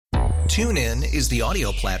TuneIn is the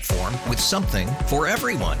audio platform with something for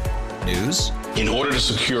everyone. News. In order to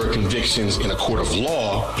secure convictions in a court of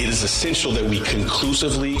law, it is essential that we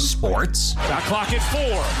conclusively. Sports. Got clock at 4.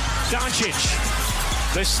 Doncic.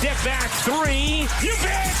 The step back 3. You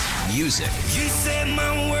bet. Music. You set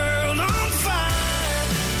my world on fire.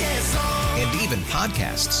 Yes, and even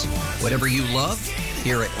podcasts. Whatever you love,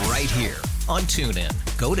 hear it right here on TuneIn.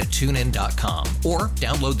 Go to TuneIn.com or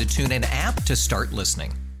download the TuneIn app to start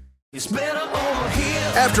listening. It's better over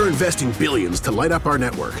here. After investing billions to light up our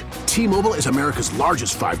network, T-Mobile is America's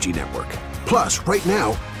largest 5G network. Plus, right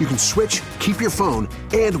now, you can switch, keep your phone,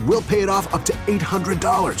 and we'll pay it off up to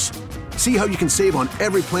 $800. See how you can save on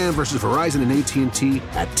every plan versus Verizon and AT&T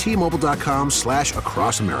at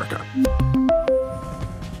T-Mobile.com/across America.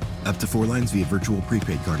 Up to 4 lines via virtual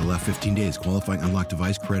prepaid card. Allow 15 days. Qualifying unlocked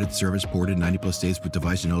device credit service ported 90+ states with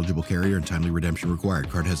device and eligible carrier and timely redemption required.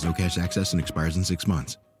 Card has no cash access and expires in 6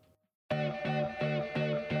 months.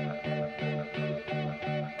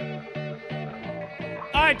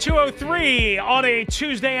 All right, 2:03 on a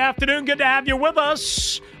Tuesday afternoon. Good to have you with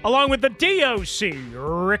us, along with the DOC,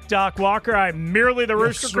 Rick Doc Walker. I'm merely the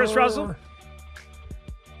Rooster, Chris Russell.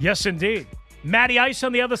 Yes, indeed. Matty Ice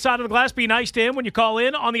on the other side of the glass. Be nice to him when you call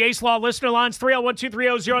in on the Ace Law listener lines,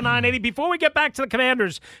 301-230-0980. Before we get back to the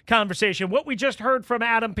Commanders conversation, what we just heard from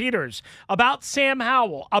Adam Peters about Sam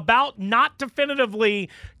Howell, about not definitively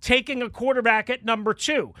taking a quarterback at number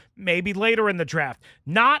 2, maybe later in the draft,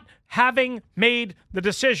 not having made the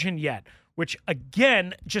decision yet, which,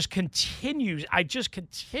 again, just continues. I just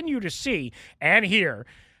continue to see and hear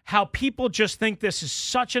how people just think this is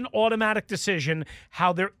such an automatic decision,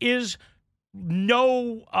 how there is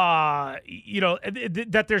no,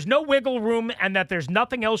 that there's no wiggle room and that there's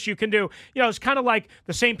nothing else you can do. You know, it's kind of like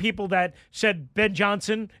the same people that said Ben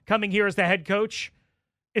Johnson coming here as the head coach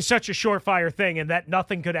is such a surefire thing and that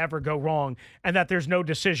nothing could ever go wrong and that there's no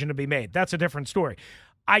decision to be made. That's a different story.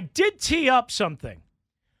 I did tee up something.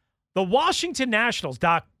 The Washington Nationals,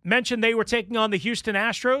 Doc, mentioned they were taking on the Houston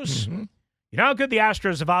Astros. Mm-hmm. You know how good the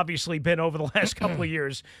Astros have obviously been over the last couple of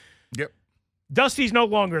years. Yep. Dusty's no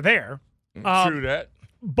longer there. True that.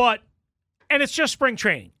 And it's just spring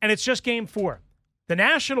training, and it's just game 4. The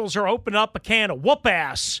Nationals are opening up a can of whoop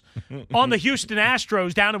ass on the Houston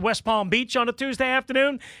Astros down in West Palm Beach on a Tuesday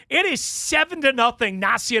afternoon. It is 7-0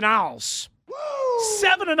 Nacionals.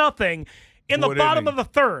 7-0 in the bottom of the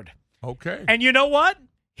third. Okay. And you know what?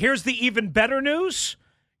 Here's the even better news.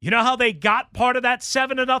 You know how they got part of that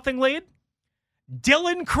 7-0 lead?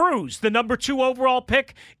 Dylan Cruz, the number 2 overall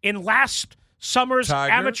pick in last summer's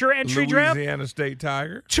amateur entry draft. Louisiana State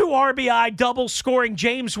Tiger. 2 RBI double scoring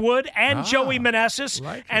James Wood and Joey Meneses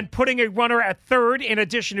and putting a runner at third in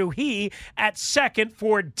addition to he at second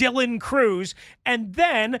for Dylan Cruz. And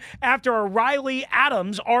then after a Riley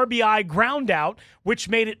Adams RBI ground out, which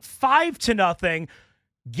made it 5-0,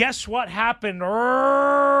 guess what happened?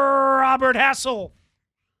 Robert Hassel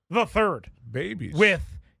the third. Babies.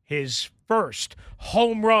 With his first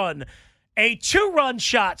home run. A 2-run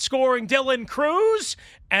shot scoring Dylan Cruz,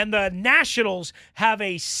 and the Nationals have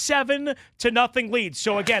a 7-0 lead.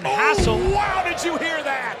 So again, Hassel. Wow, did you hear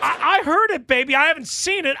that? I heard it, baby. I haven't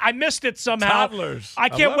seen it. I missed it somehow. Toddlers. I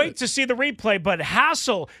can't wait to see the replay. But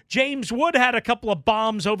Hassel, James Wood had a couple of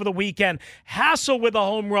bombs over the weekend. Hassel with a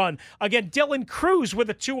home run. Again, Dylan Cruz with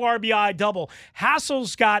a 2 RBI double.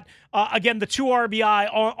 Hassel's got, again, the 2 RBI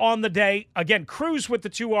on the day. Again, Cruz with the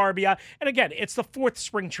 2 RBI. And again, it's the 4th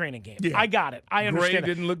spring training game. Yeah. I got it. I understand.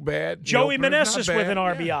 Gray didn't look bad. Joey Meneses with an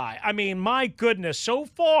RBI. Yeah. I mean, my goodness, so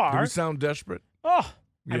far. Do we sound desperate? Oh,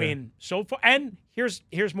 yeah. I mean, so far. And here's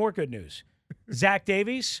more good news. Zach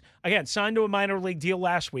Davies, again, signed to a minor league deal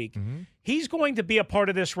last week. Mm-hmm. He's going to be a part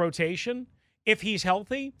of this rotation if he's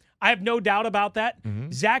healthy. I have no doubt about that.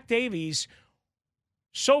 Mm-hmm. Zach Davies,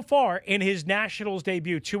 so far in his Nationals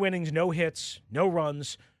debut, 2 innings, no hits, no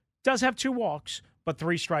runs, does have 2 walks, but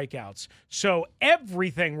 3 strikeouts. So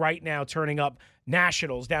everything right now turning up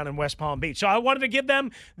Nationals down in West Palm Beach. So I wanted to give them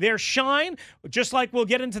their shine, just like we'll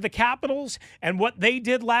get into the Capitals and what they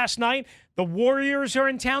did last night. The Warriors are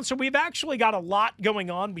in town, so we've actually got a lot going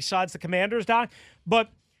on besides the Commanders, Doc. But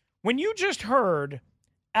when you just heard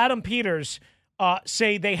Adam Peters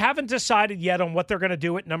say they haven't decided yet on what they're going to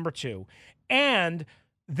do at number 2, and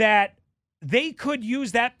that they could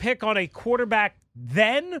use that pick on a quarterback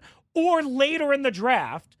then or later in the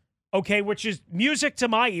draft, okay, which is music to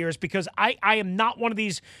my ears because I am not one of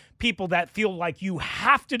these people that feel like you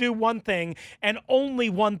have to do one thing and only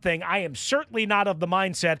one thing. I am certainly not of the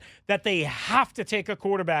mindset that they have to take a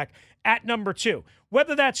quarterback at number 2.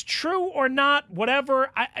 Whether that's true or not,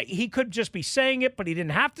 whatever, he could just be saying it, but he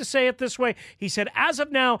didn't have to say it this way. He said, as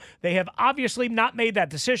of now, they have obviously not made that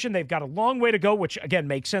decision. They've got a long way to go, which, again,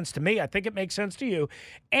 makes sense to me. I think it makes sense to you.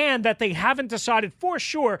 And that they haven't decided for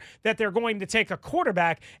sure that they're going to take a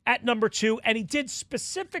quarterback at number 2. And he did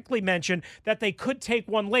specifically mention that they could take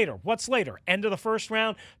one later. What's later? End of the first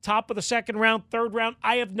round, top of the second round, third round?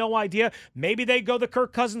 I have no idea. Maybe they go the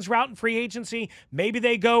Kirk Cousins route in free agency. Maybe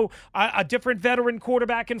they go a different veteran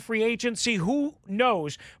quarterback in free agency. Who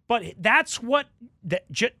knows? But that's what,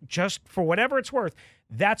 just for whatever it's worth,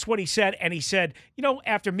 that's what he said. And he said,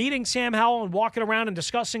 after meeting Sam Howell and walking around and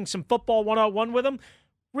discussing some football one-on-one with him,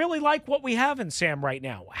 really like what we have in Sam right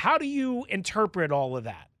now. How do you interpret all of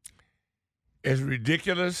that? As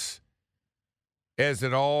ridiculous as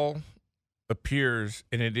it all appears,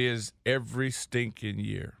 and it is every stinking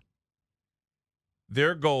year,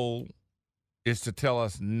 their goal is to tell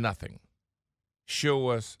us nothing. Show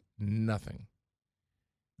us nothing.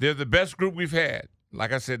 They're the best group we've had.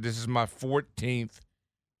 Like I said, this is my 14th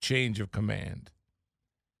change of command.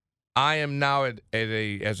 I am now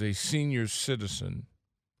as a senior citizen,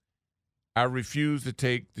 I refuse to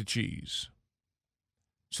take the cheese.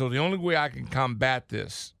 So the only way I can combat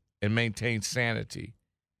this and maintain sanity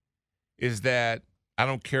is that I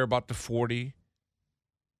don't care about the 40.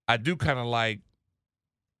 I do kind of like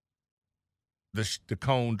the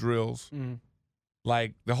cone drills. Mm-hmm.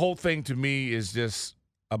 Like, the whole thing to me is just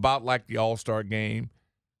about like the All-Star game,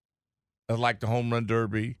 like the home run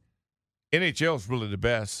derby. NHL is really the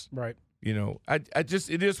best. Right. I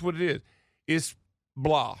just, it is what it is. It's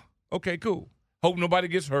blah. Okay, cool. Hope nobody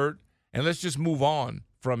gets hurt, and let's just move on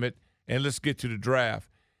from it, and let's get to the draft.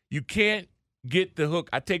 You can't get the hook.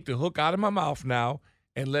 I take the hook out of my mouth now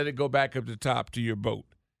and let it go back up the top to your boat.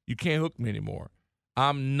 You can't hook me anymore.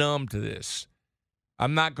 I'm numb to this.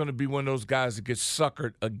 I'm not going to be one of those guys that gets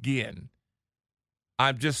suckered again.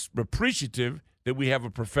 I'm just appreciative that we have a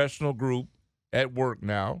professional group at work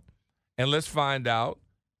now, and let's find out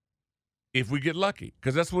if we get lucky,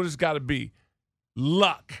 because that's what it's got to be.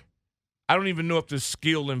 Luck. I don't even know if there's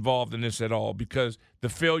skill involved in this at all, because the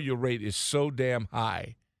failure rate is so damn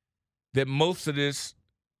high that most of it's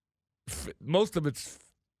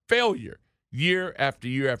failure year after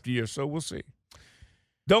year after year. So we'll see.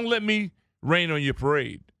 Don't let me rain on your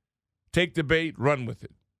parade. Take the bait, run with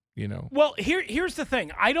it. Well, here's the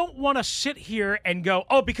thing. I don't want to sit here and go,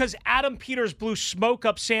 because Adam Peters blew smoke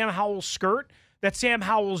up Sam Howell's skirt, that Sam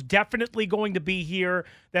Howell's definitely going to be here,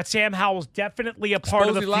 that Sam Howell's definitely a part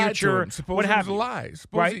of the future. Suppose it was a lie.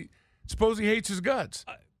 Suppose he hates his guts.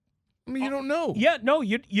 You don't know. Yeah, no,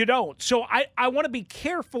 you don't. So I want to be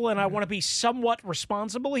careful, and I want to be somewhat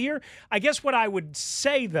responsible here. I guess what I would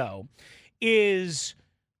say, though, is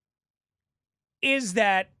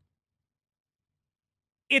that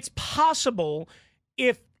it's possible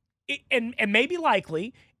and maybe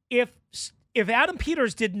likely if Adam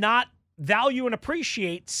Peters did not value and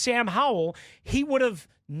appreciate Sam Howell, he would have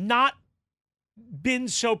not been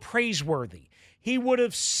so praiseworthy. He would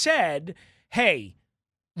have said, hey,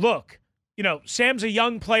 look, Sam's a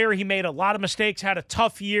young player. He made a lot of mistakes, had a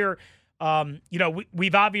tough year.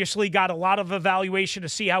 We've obviously got a lot of evaluation to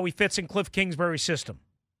see how he fits in Cliff Kingsbury's system,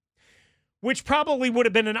 which probably would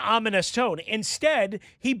have been an ominous tone. Instead,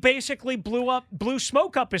 he basically blew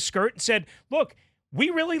smoke up his skirt and said, look, we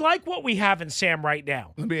really like what we have in Sam right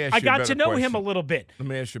now. Let me ask you I got to know him a little bit. Let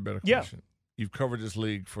me ask you a better question. You've covered this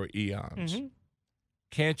league for eons. Mm-hmm.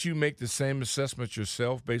 Can't you make the same assessment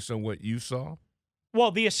yourself based on what you saw?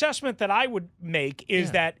 Well, the assessment that I would make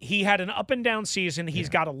is that he had an up and down season. He's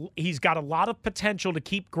got a lot of potential to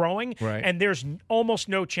keep growing, right. And there's almost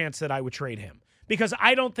no chance that I would trade him. Because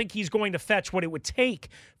I don't think he's going to fetch what it would take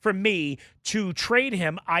for me to trade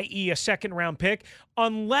him, i.e. a second-round pick,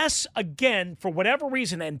 unless, again, for whatever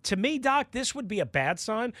reason, and to me, Doc, this would be a bad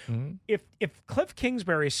sign. Mm-hmm. If Cliff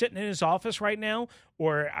Kingsbury is sitting in his office right now,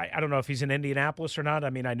 or I don't know if he's in Indianapolis or not. I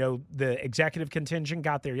mean, I know the executive contingent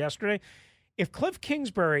got there yesterday. If Cliff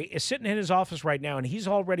Kingsbury is sitting in his office right now and he's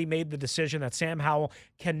already made the decision that Sam Howell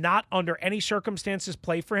cannot, under any circumstances,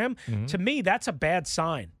 play for him, mm-hmm. to me, that's a bad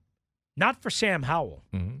sign. Not for Sam Howell,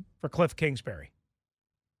 mm-hmm. for Cliff Kingsbury.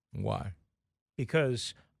 Why?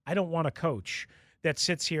 Because I don't want a coach that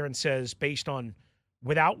sits here and says, based on,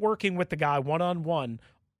 without working with the guy one-on-one,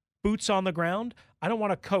 boots on the ground, I don't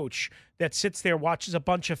want a coach that sits there, watches a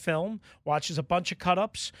bunch of film, watches a bunch of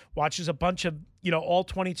cut-ups, watches a bunch of, all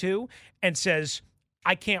 22, and says,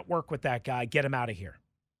 I can't work with that guy. Get him out of here.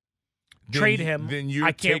 Trade him. Then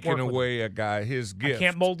you're taking away a guy, his gift. I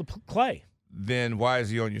can't mold the clay. Then why is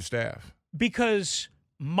he on your staff? Because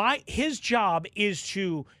his job is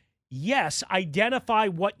to yes, identify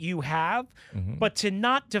what you have, but to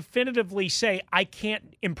not definitively say, I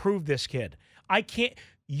can't improve this kid. I can't.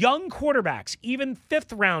 Young quarterbacks, even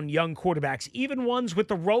fifth-round young quarterbacks, even ones with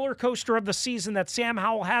the roller coaster of the season that Sam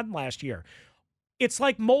Howell had last year, it's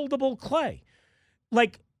like moldable clay.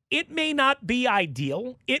 Like, it may not be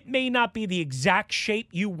ideal. It may not be the exact shape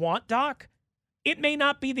you want, Doc. It may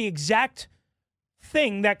not be the exact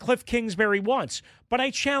thing that Cliff Kingsbury wants. But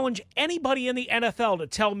I challenge anybody in the NFL to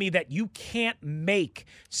tell me that you can't make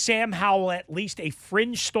Sam Howell at least a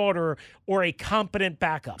fringe starter or a competent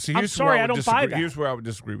backup. See, I'm sorry, I don't disagree. buy that. Here's where I would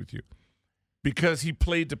disagree with you. Because he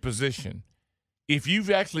played the position. If you've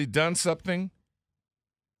actually done something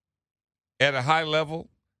at a high level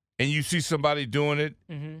and you see somebody doing it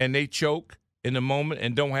and they choke in the moment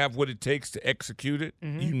and don't have what it takes to execute it,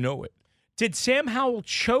 you know it. Did Sam Howell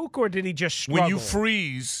choke or did he just struggle? When you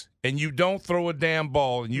freeze and you don't throw a damn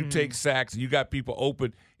ball and you take sacks and you got people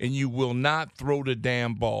open and you will not throw the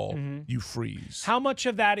damn ball, you freeze. How much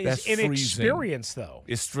of that is That's inexperience, freezing. though?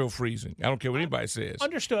 It's still freezing. I don't care what anybody says.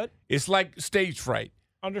 Understood. It's like stage fright.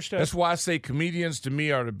 Understood. That's why I say comedians to me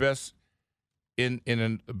are the best in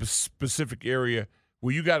a specific area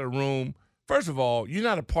where you got a room. First of all, you're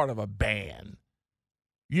not a part of a band.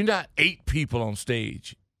 You're not 8 people on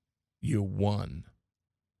stage. You're one.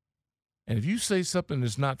 And if you say something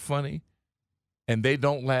that's not funny and they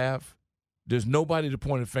don't laugh, there's nobody to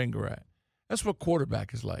point a finger at. That's what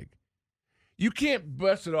quarterback is like. You can't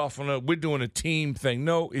bust it off on we're doing a team thing.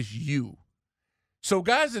 No, it's you. So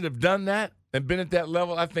guys that have done that and been at that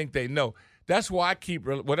level, I think they know. That's why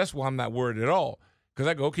that's why I'm not worried at all. Because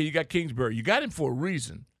I go, okay, you got Kingsbury. You got him for a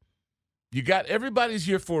reason. Everybody's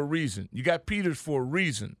here for a reason. You got Peters for a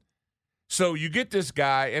reason. So you get this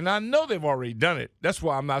guy, and I know they've already done it. That's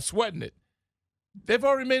why I'm not sweating it. They've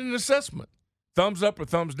already made an assessment. Thumbs up or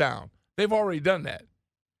thumbs down. They've already done that.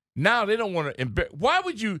 Now they don't want to why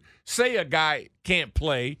would you say a guy can't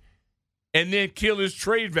play and then kill his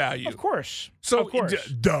trade value? Of course. So, of course.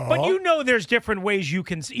 Duh. But you know there's different ways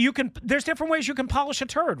there's different ways you can polish a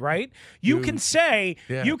turd, right? You can say,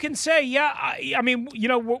 I mean, you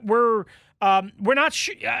know, we're not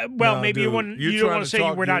sure. Well, no, maybe dude, you don't want to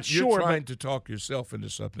say we're not sure. You're trying to talk yourself into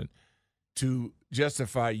something to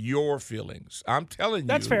justify your feelings. I'm telling you.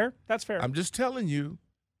 That's fair. That's fair. I'm just telling you,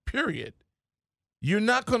 period. You're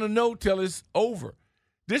not going to know till it's over.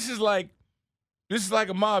 This is like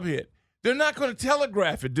a mob hit. They're not going to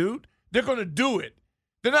telegraph it, dude. They're going to do it.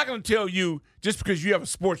 They're not going to tell you just because you have a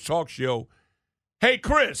sports talk show, hey,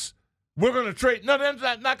 Chris, we're going to trade. No,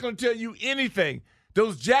 they're not going to tell you anything.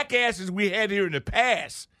 Those jackasses we had here in the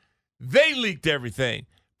past, they leaked everything.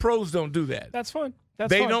 Pros don't do that. That's fine.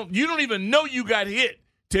 You don't even know you got hit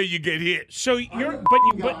till you get hit. So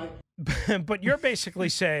but you're basically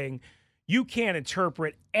saying you can't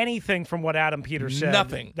interpret anything from what Adam Peters said.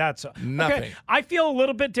 Nothing. Nothing. Okay. I feel a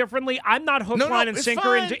little bit differently. I'm not hook, line, and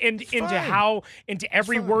sinker into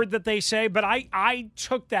every word that they say, but I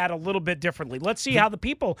took that a little bit differently. Let's see how the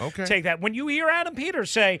people take that. When you hear Adam Peters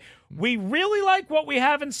say, we really like what we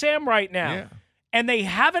have in Sam right now, and they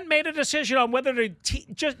haven't made a decision on whether to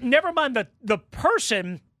just never mind the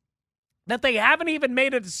person that they haven't even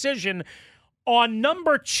made a decision on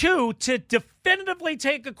number 2 to definitively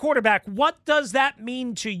take a quarterback. What does that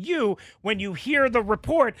mean to you when you hear the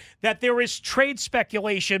report that there is trade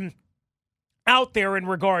speculation out there in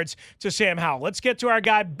regards to Sam Howell? Let's get to our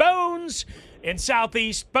guy Bones in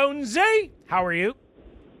Southeast. Bonesy, how are you?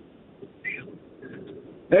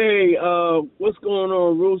 Hey, what's going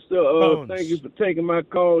on, Rooster? Thank you for taking my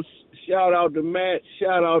call. Shout out to Matt.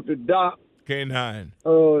 Shout out to Doc. K9.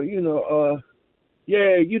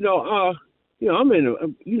 I'm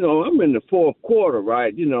in the fourth quarter,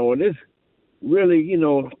 right? And it's really,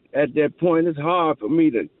 at that point, it's hard for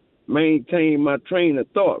me to maintain my train of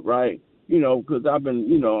thought, right? Because I've been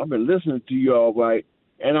listening to you all, right?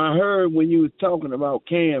 And I heard when you was talking about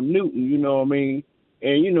Cam Newton, you know what I mean?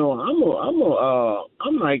 And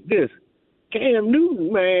I'm like this. Cam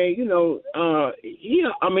Newton, man,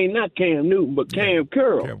 not Cam Newton, but Cam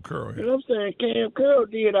Curl. Cam Curl, yeah. You know what I'm saying? Cam Curl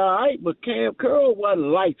did all right, but Cam Curl wasn't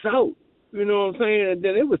lights out. You know what I'm saying? And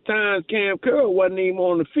then it was times Cam Curl wasn't even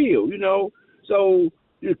on the field, So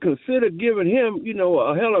you consider giving him,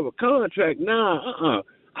 a hell of a contract. Nah,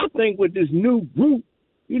 I think with this new group,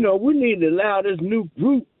 we need to allow this new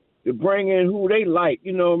group to bring in who they like,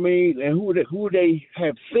 you know what I mean, and who they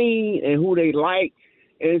have seen and who they like,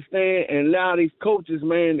 and allow these coaches,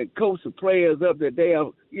 man, to coach the players up that they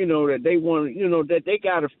are, that they want, that they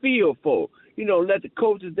got a feel for. Let the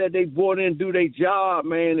coaches that they brought in do their job,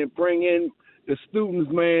 man, and bring in the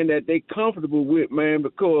students, man, that they comfortable with, man,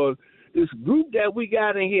 because this group that we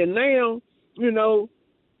got in here now, you know,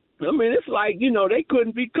 I mean, it's like, you know, they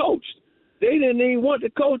couldn't be coached. They didn't even want the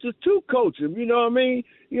coaches to coach them, you know what I mean?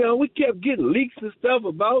 You know, we kept getting leaks and stuff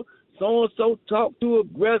about so-and-so talk too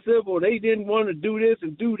aggressive or they didn't want to do this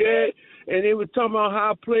and do that. And they were talking about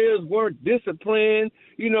how players weren't disciplined,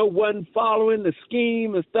 you know, wasn't following the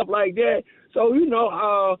scheme and stuff like that. So, you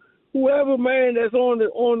know, whoever, man, that's on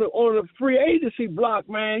the free agency block,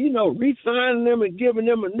 man, you know, re-signing them and giving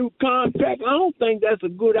them a new contract, I don't think that's a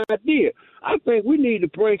good idea. I think we need to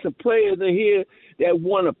bring some players in here that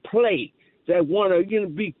want to play, that want to, you know,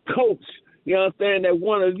 be coached. You understand? That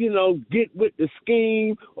want to, you know, get with the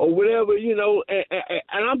scheme or whatever, you know. And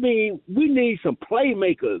I mean, we need some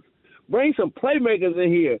playmakers. Bring some playmakers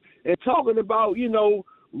in here. And talking about, you know,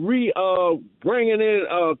 bringing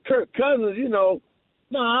in Kirk Cousins, you know,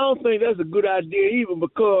 no, I don't think that's a good idea even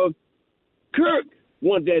because Kirk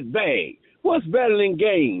want that bag. What's better than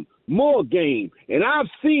game? More game. And I've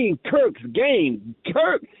seen Kirk's game.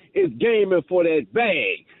 Kirk is gaming for that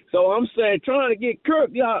bag. So I'm saying, trying to get Kirk,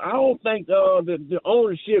 yeah, I don't think the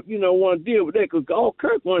ownership, you know, want to deal with that because all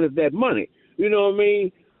Kirk wanted that money. You know what I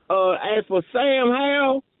mean? As for Sam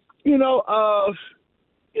Howell, if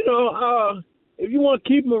you want to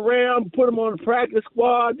keep him around, put him on the practice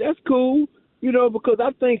squad, that's cool. You know, because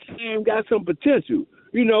I think Sam got some potential.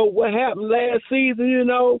 You know, what happened last season, you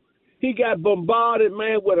know, he got bombarded,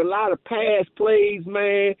 man, with a lot of pass plays,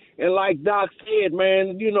 man. And like Doc said,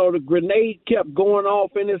 man, you know, the grenade kept going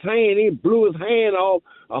off in his hand. He blew his hand off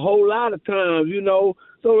a whole lot of times, you know.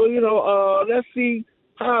 So, you know, let's see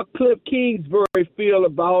how Cliff Kingsbury feel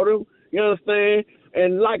about him. You understand?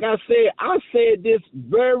 And like I said this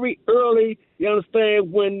very early, you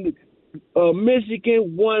understand, when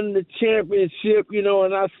Michigan won the championship, you know,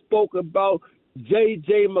 and I spoke about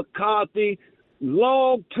J.J. McCarthy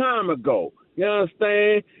long time ago. You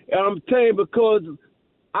understand? And I'm telling you because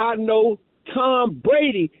I know Tom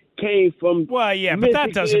Brady came from Michigan, but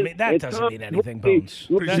that doesn't mean anything, Bones.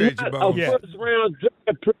 Appreciate you, Bones. First round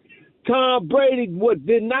draft. Tom Brady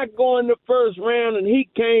did not go in the first round, and he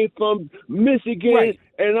came from Michigan. Right.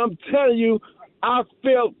 And I'm telling you, I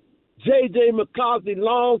felt J.J. McCarthy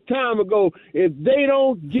long time ago. If they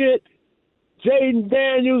don't get Jaden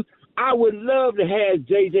Daniels, I would love to have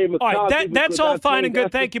J.J. McCarthy. All right, that's all fine and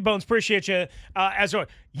good. Thank you, Bones. Appreciate you. As always,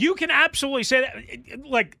 you can absolutely say that.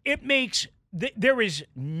 Like, it makes there is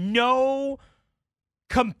no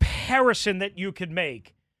comparison that you could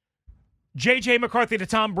make. J.J. McCarthy to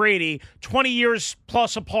Tom Brady, 20 years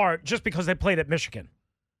plus apart, just because they played at Michigan.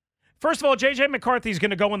 First of all, J.J. McCarthy is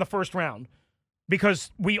going to go in the first round because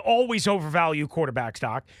we always overvalue quarterbacks,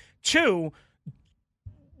 Doc. Two,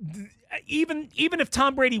 even if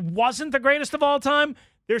Tom Brady wasn't the greatest of all time,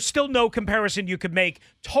 there's still no comparison you could make.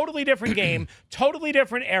 Totally different game, totally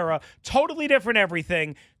different era, totally different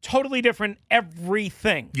everything, totally different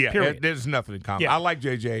everything. Yeah, period. There's nothing in common. Yeah. I like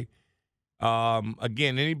JJ.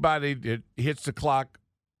 Again, anybody that hits the clock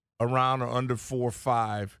around or under 4 or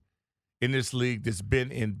 5 in this league that's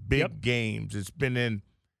been in big games, it's been in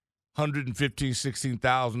 115,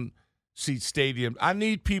 16,000 seat stadiums. I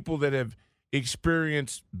need people that have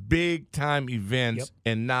experienced big time events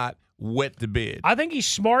and not wet the bed. I think he's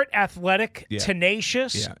smart, athletic,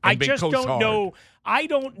 tenacious. I just don't know. I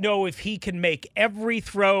don't know if he can make every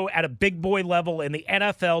throw at a big boy level in the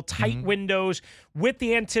NFL, tight windows, with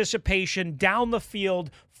the anticipation, down the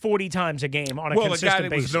field 40 times a game on a consistent basis. Well, the guy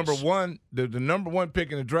that was number one, the number one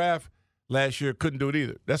pick in the draft last year couldn't do it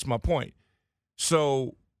either. That's my point.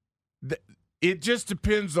 So it just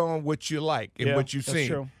depends on what you like and what you've seen.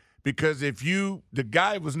 True. Because the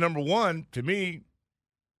guy was number one, to me,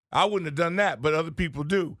 I wouldn't have done that, but other people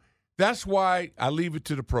do. That's why I leave it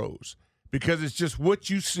to the pros, because it's just what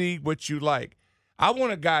you see, what you like. I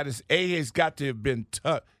want a guy that's has got to have been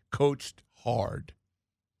coached hard.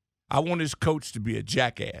 I want his coach to be a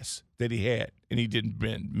jackass that he had, and he didn't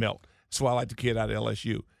melt. That's why I like the kid out of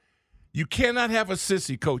LSU. You cannot have a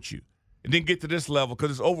sissy coach you and then get to this level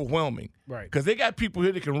because it's overwhelming. Right. Because they got people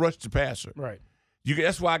here that can rush the passer. Right.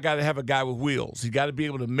 That's why I got to have a guy with wheels. He's got to be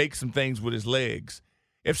able to make some things with his legs.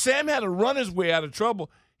 If Sam had to run his way out of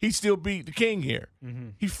trouble, he'd still beat the king here. Mm-hmm.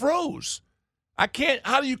 He froze. I can't.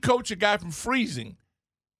 How do you coach a guy from freezing?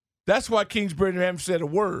 That's why Kingsbury haven't said a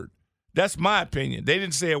word. That's my opinion. They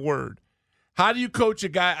didn't say a word. How do you coach a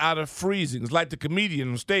guy out of freezing? It's like the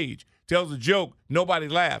comedian on stage tells a joke, nobody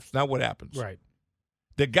laughs. Now what happens? Right.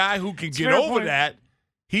 The guy who can get over that,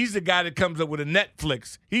 he's the guy that comes up with a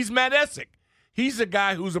Netflix. He's Matt Essick. He's the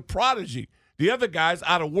guy who's a prodigy. The other guy's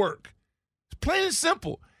out of work. It's plain and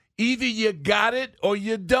simple. Either you got it or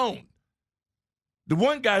you don't. The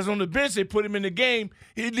one guy's on the bench. They put him in the game.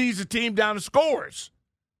 He leads the team down to scores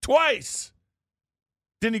twice.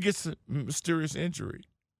 Then he gets a mysterious injury.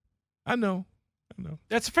 I know.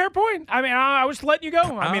 That's a fair point. I mean, I was letting you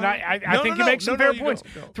go. I mean, I think you make some fair points.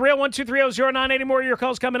 301-230-0980. More of your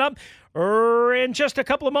calls coming up in just a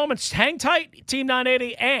couple of moments. Hang tight, Team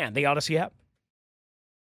 980 and the Odyssey app.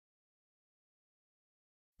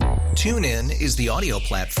 TuneIn is the audio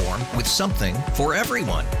platform with something for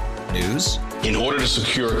everyone. News. In order to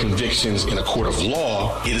secure convictions in a court of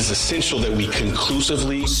law, it is essential that we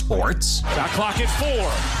conclusively. Sports. Shot clock at 4.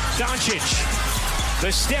 Doncic.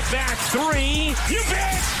 The step back 3. You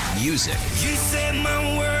bet. Music. You set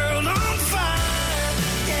my world on fire.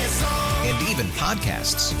 Yes, and even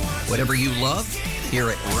podcasts. Whatever you love, hear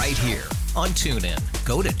it right here on TuneIn.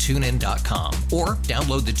 Go to TuneIn.com or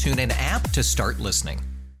download the TuneIn app to start listening.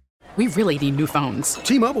 We really need new phones.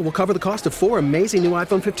 T-Mobile will cover the cost of 4 amazing new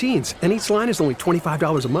iPhone 15s, and each line is only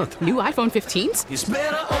 $25 a month. New iPhone 15s? It's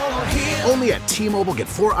better over here. Only at T-Mobile, get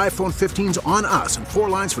 4 iPhone 15s on us and 4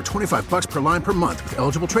 lines for $25 per line per month with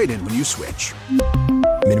eligible trade-in when you switch.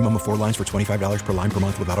 Minimum of 4 lines for $25 per line per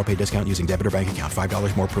month with autopay discount using debit or bank account.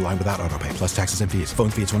 $5 more per line without autopay, plus taxes and fees. Phone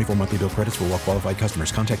fee at 24 monthly bill credits for well-qualified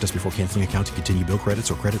customers. Contact us before canceling account to continue bill credits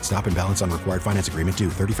or credit stop and balance on required finance agreement due.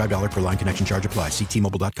 $35 per line connection charge applies. See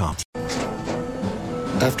T-Mobile.com.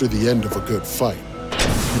 After the end of a good fight,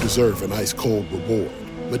 you deserve an ice-cold reward.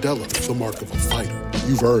 Modelo is the mark of a fighter.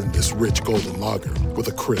 You've earned this rich golden lager with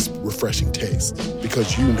a crisp, refreshing taste.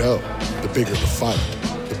 Because you know, the bigger the fight,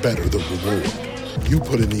 the better the reward. You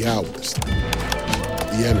put in the hours,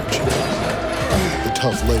 the energy, the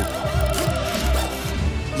tough labor.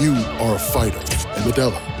 You are a fighter, and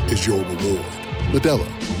Modelo is your reward. Modelo,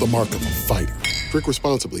 the mark of a fighter. Drink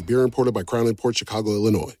responsibly. Beer imported by Crown Imports, Chicago,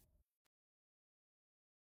 Illinois.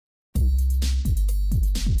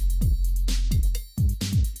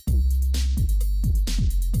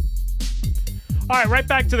 All right, right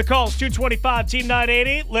back to the calls. 225 Team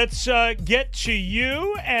 980. Let's get to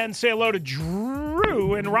you and say hello to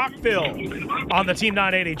Drew in Rockville on the Team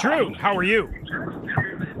 980. Drew, how are you?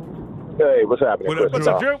 Hey, what's happening? What's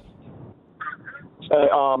up, Drew?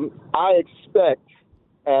 I expect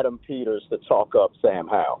Adam Peters to talk up Sam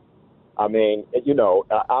Howell. I mean, you know,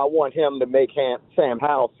 I want him to make Sam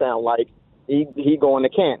Howell sound like he going to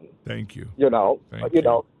Canton. Thank you. You know,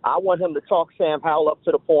 I want him to talk Sam Howell up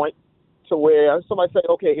to the point to where somebody say,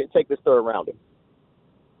 okay, here, take this third rounder.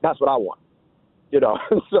 That's what I want. You know,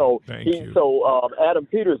 so Adam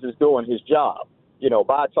Peters is doing his job, you know,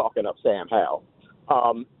 by talking up Sam Howell.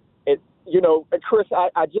 Chris,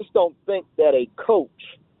 I just don't think that a coach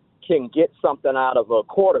can get something out of a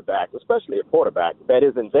quarterback, especially a quarterback that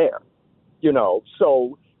isn't there. You know,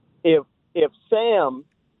 so if Sam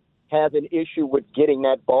has an issue with getting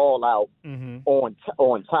that ball out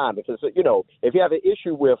on time, because, you know, if you have an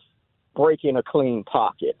issue with breaking a clean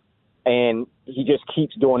pocket and he just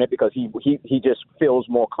keeps doing it because he just feels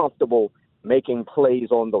more comfortable making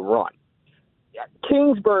plays on the run.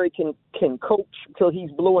 Kingsbury can coach till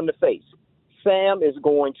he's blue in the face. Sam is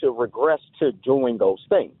going to regress to doing those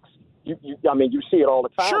things. You see it all the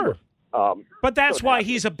time. Sure. But that's why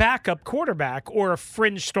he's a backup quarterback or a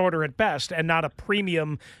fringe starter at best and not a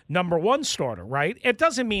premium number one starter, right? It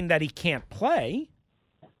doesn't mean that he can't play.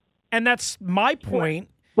 And that's my point.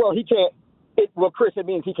 Well, he can't. Chris, it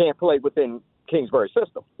means he can't play within Kingsbury's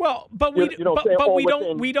system. Well, but we don't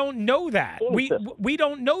know that. We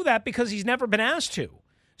don't know that because he's never been asked to.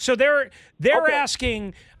 So they're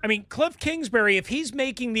asking. I mean, Cliff Kingsbury, if he's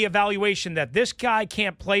making the evaluation that this guy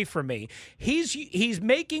can't play for me, he's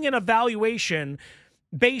making an evaluation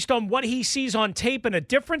based on what he sees on tape in a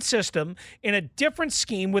different system, in a different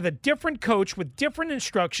scheme, with a different coach, with different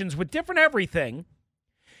instructions, with different everything,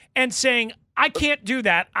 and saying, I can't do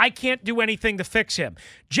that. I can't do anything to fix him.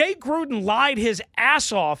 Jay Gruden lied his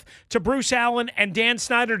ass off to Bruce Allen and Dan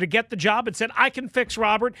Snyder to get the job and said, I can fix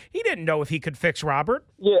Robert. He didn't know if he could fix Robert.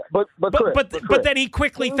 Yeah, but then he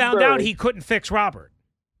quickly found out he couldn't fix Robert.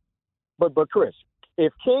 But Chris,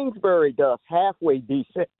 if Kingsbury does halfway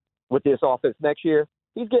decent with this offense next year,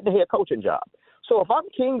 he's getting a head coaching job. So if I'm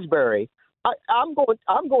Kingsbury, I'm going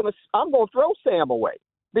to throw Sam away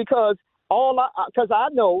because I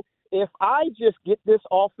know if I just get this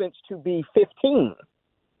offense to be 15,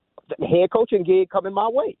 the head coaching gig coming my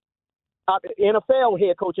way. NFL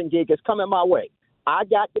head coaching gig is coming my way. I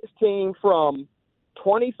got this team from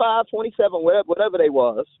 25, 27, whatever they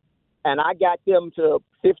was, and I got them to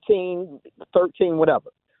 15, 13,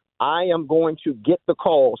 whatever. I am going to get the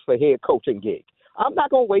calls for head coaching gig. I'm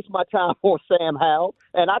not going to waste my time on Sam Howell,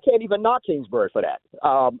 and I can't even knock Kingsbury for that.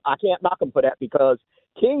 I can't knock him for that because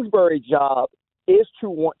Kingsbury's job is to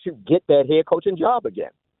want to get that head coaching job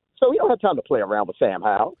again. So he don't have time to play around with Sam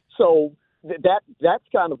Howell. So that's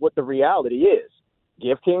kind of what the reality is.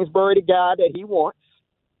 Give Kingsbury the guy that he wants,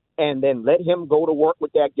 and then let him go to work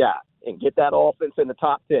with that guy and get that offense in the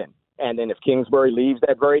top 10. And then if Kingsbury leaves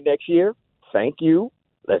that very next year, thank you.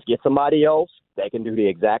 Let's get somebody else that can do the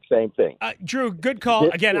exact same thing. Drew, good call.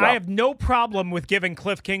 Again, I have no problem with giving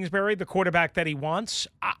Cliff Kingsbury the quarterback that he wants.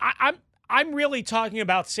 I'm really talking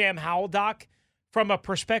about Sam Howell, Doc, from a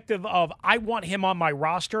perspective of I want him on my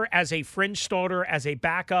roster as a fringe starter, as a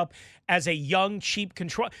backup, as a young, cheap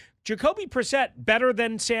control. Jacoby Brissett, better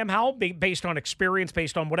than Sam Howell, based on experience,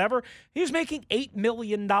 based on whatever. He was making $8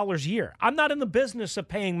 million a year. I'm not in the business of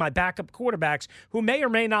paying my backup quarterbacks who may or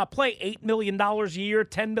may not play $8 million a year,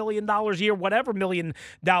 $10 million a year, whatever $1 million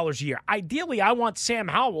a year. Ideally, I want Sam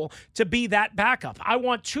Howell to be that backup. I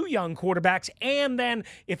want two young quarterbacks, and then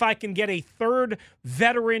if I can get a third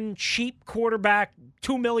veteran, cheap quarterback,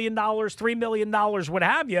 $2 million, $3 million, what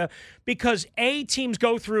have you, because teams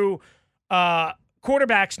go through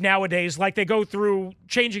quarterbacks nowadays like they go through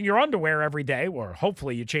changing your underwear every day, or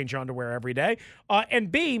hopefully you change your underwear every day.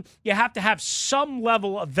 And B, you have to have some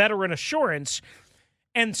level of veteran assurance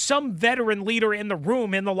and some veteran leader in the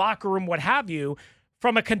room, in the locker room, what have you,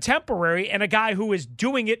 from a contemporary and a guy who is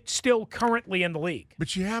doing it still currently in the league.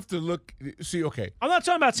 But you have to look – see, okay. I'm not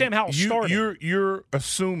talking about Sam Howell starting. You're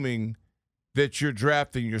assuming that you're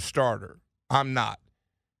drafting your starter. I'm not.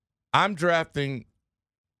 I'm drafting –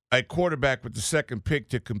 a quarterback with the second pick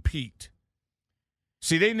to compete.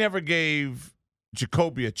 See, they never gave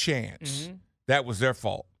Jacoby a chance. Mm-hmm. That was their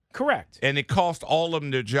fault. Correct. And it cost all of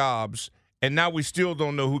them their jobs, and now we still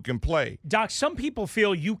don't know who can play. Doc, some people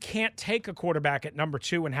feel you can't take a quarterback at number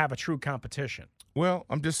 2 and have a true competition. Well,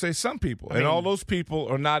 I'm just saying some people. And all those people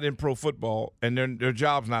are not in pro football, and their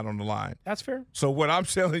job's not on the line. That's fair. So what I'm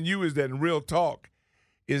telling you is that in real talk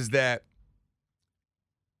is that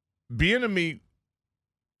Bieniemy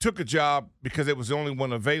took a job because it was the only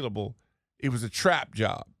one available. It was a trap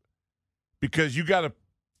job because you got to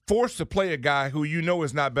force to play a guy who you know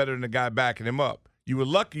is not better than the guy backing him up. You were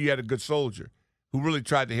lucky you had a good soldier who really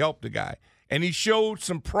tried to help the guy, and he showed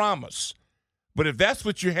some promise. But if that's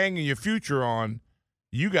what you're hanging your future on,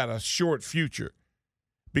 you got a short future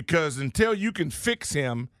because until you can fix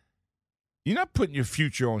him, you're not putting your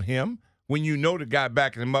future on him when you know the guy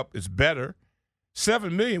backing him up is better.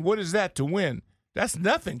 $7 million, what is that to win? That's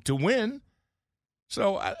nothing to win.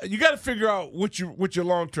 So you got to figure out what your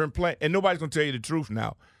long-term plan. And nobody's going to tell you the truth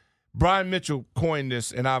now. Brian Mitchell coined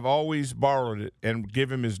this, and I've always borrowed it and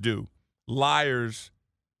give him his due. Liar's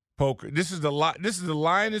poker. This is the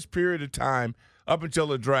lionest period of time up until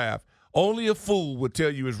the draft. Only a fool would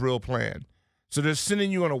tell you his real plan. So they're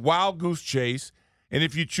sending you on a wild goose chase, and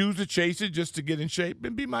if you choose to chase it just to get in shape,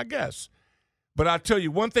 then be my guest. But I'll tell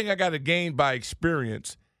you, one thing I got to gain by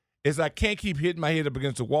experience is I can't keep hitting my head up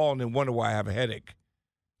against the wall and then wonder why I have a headache.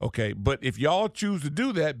 Okay, but if y'all choose to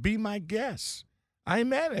do that, be my guest. I ain't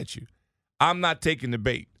mad at you. I'm not taking the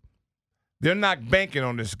bait. They're not banking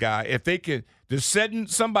on this guy. If they can, they're setting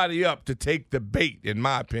somebody up to take the bait, in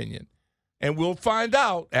my opinion. And we'll find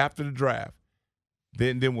out after the draft.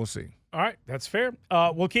 Then we'll see. All right, that's fair.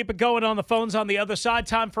 We'll keep it going on the phones on the other side.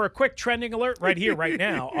 Time for a quick trending alert right here, right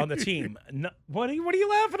now on the team. What are you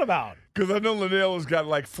laughing about? Because I know Linnell has got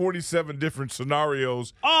like 47 different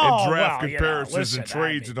scenarios and draft comparisons and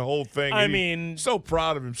trades and the whole thing. I mean, so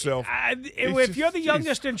proud of himself. If you're the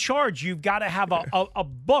youngest in charge, you've got to have a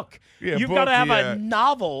book. You've got to have a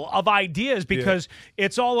novel of ideas because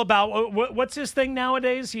it's all about what's this thing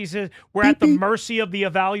nowadays? He says we're at the mercy of the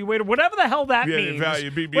evaluator. Whatever the hell that means.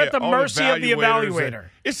 We're at the mercy of the evaluator.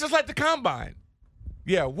 It's just like the combine.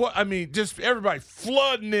 Yeah, just everybody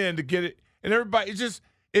flooding in to get it, and everybody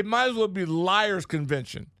it might as well be liars'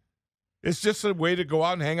 convention. It's just a way to go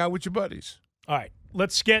out and hang out with your buddies. All right,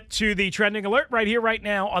 let's get to the trending alert right here, right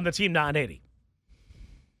now on the Team 980.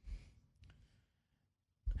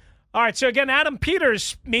 All right, so again, Adam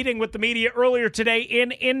Peters meeting with the media earlier today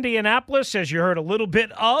in Indianapolis, as you heard a little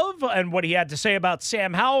bit of, and what he had to say about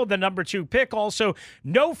Sam Howell, the number 2 pick. Also,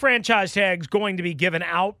 no franchise tags going to be given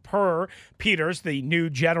out per Peters, the new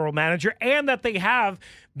general manager, and that they have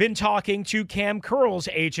been talking to Cam Curl's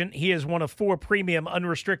agent. He is one of 4 premium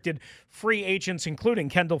unrestricted free agents, including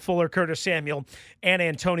Kendall Fuller, Curtis Samuel, and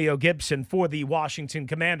Antonio Gibson for the Washington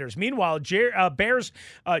Commanders. Meanwhile, Bears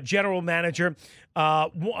general manager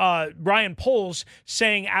Ryan Poles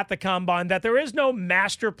saying at the Combine that there is no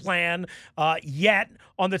master plan yet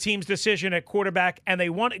on the team's decision at quarterback, and they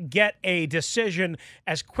want to get a decision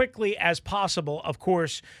as quickly as possible. Of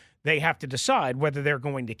course, they have to decide whether they're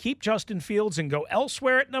going to keep Justin Fields and go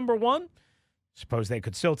elsewhere at number 1, Suppose they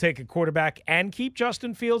could still take a quarterback and keep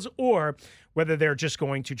Justin Fields, or whether they're just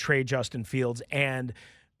going to trade Justin Fields and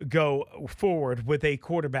go forward with a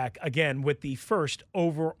quarterback, again, with the first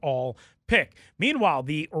overall pick. Meanwhile,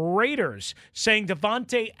 the Raiders saying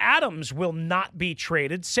Devontae Adams will not be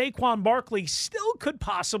traded. Saquon Barkley still could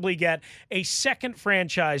possibly get a second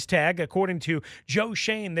franchise tag, according to Joe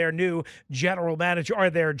Shane, their new general manager, or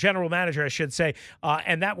their general manager, I should say,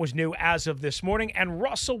 and that was new as of this morning. And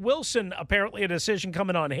Russell Wilson, apparently a decision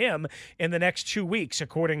coming on him in the next 2 weeks,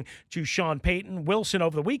 according to Sean Payton. Wilson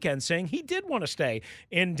over the weekend saying he did want to stay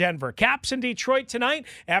in Denver. Caps in Detroit tonight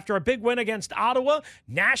after a big win against Ottawa.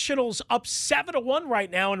 Nationals up 7-1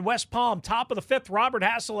 right now in West Palm. Top of the fifth, Robert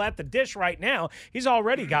Hassel at the dish right now. He's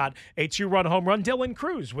already got a 2-run home run. Dylan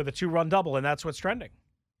Cruz with a 2-run double, and that's what's trending.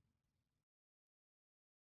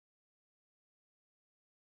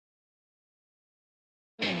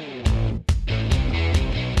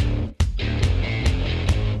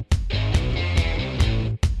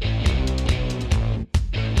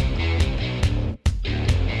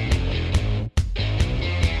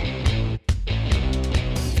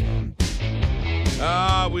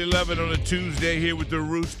 We love it on a Tuesday here with the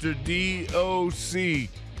Rooster DOC.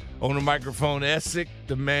 On the microphone, Essick,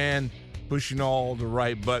 the man pushing all the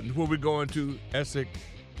right buttons. Where we going to, Essick?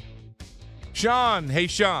 Sean. Hey,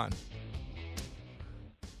 Sean.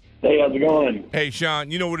 Hey, how's it going? Hey, Sean.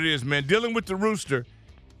 You know what it is, man. Dealing with the Rooster,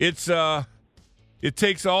 it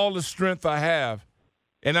takes all the strength I have.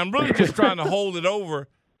 And I'm really just trying to hold it over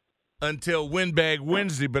until Windbag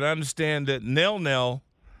Wednesday, but I understand that Nell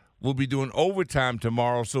we'll be doing overtime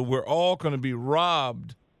tomorrow, so we're all going to be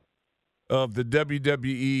robbed of the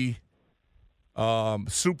WWE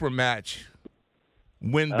super match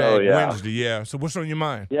Windbag Wednesday. Yeah. So what's on your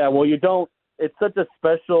mind? Yeah, well, you don't. It's such a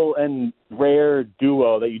special and rare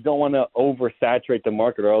duo that you don't want to oversaturate the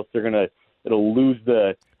market, or else it'll lose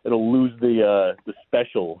the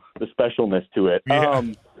specialness to it.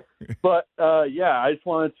 Yeah. I just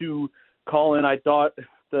wanted to call in. I thought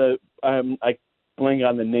I blank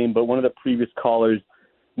on the name, but one of the previous callers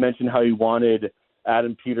mentioned how he wanted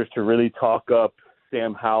Adam Peters to really talk up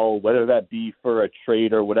Sam Howell, whether that be for a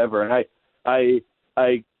trade or whatever. And I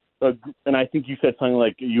think you said something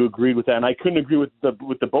like you agreed with that, and I couldn't agree with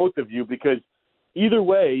the both of you, because either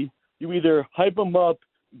way, you either hype him up,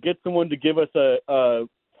 get someone to give us a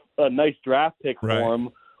nice draft pick for him,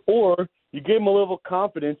 or you give him a little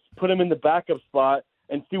confidence, put him in the backup spot,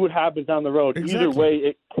 and see what happens down the road. Exactly. Either way,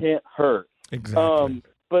 it can't hurt. Exactly.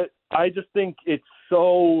 But I just think it's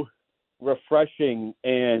so refreshing,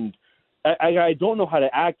 and I don't know how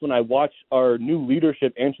to act when I watch our new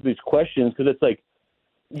leadership answer these questions, because it's like,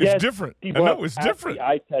 it's different. I know it's different. The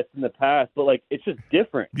eye test in the past, but like it's just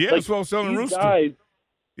different. Yeah, that's what I was telling Rooster. Guys,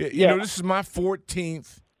 you know, this is my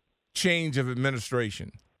 14th change of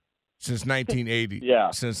administration since 1980.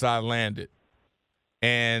 Since I landed,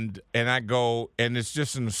 and I go, and it's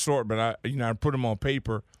just an assortment. I put them on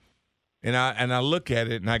paper. And I look at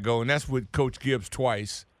it and I go, and that's with Coach Gibbs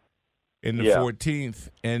twice in the 14th.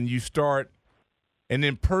 And you start, and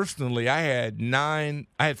then personally, I had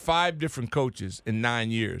 5 different coaches in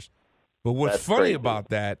 9 years. But what's funny about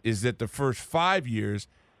that is that the first 5 years,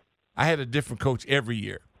 I had a different coach every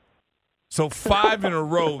year. So 5 in a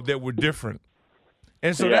row that were different.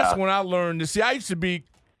 And so that's when I learned to see. I used to be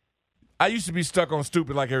stuck on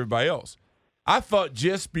stupid like everybody else. I thought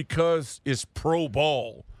just because it's pro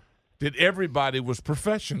ball that everybody was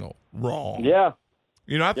professional. Wrong. Yeah.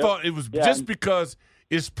 I thought it was just because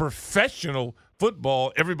it's professional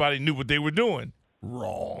football, everybody knew what they were doing.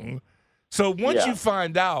 Wrong. So once you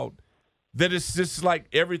find out that it's just like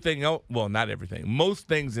everything else, well, not everything, most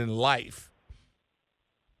things in life,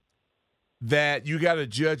 that you got to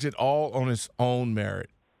judge it all on its own merit.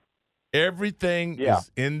 Everything is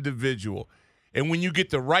individual. And when you get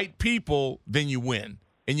the right people, then you win.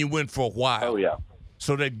 And you win for a while. Oh, yeah.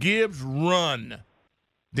 So that Gibbs run.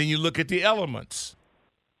 Then you look at the elements.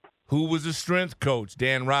 Who was the strength coach?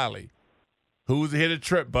 Dan Riley. Who was the head of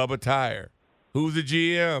Trip? Bubba Tyer. Who was the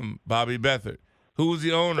GM? Bobby Beathard. Who was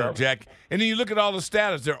the owner? Jack. And then you look at all the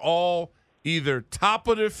status. They're all either top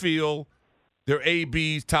of their field, they're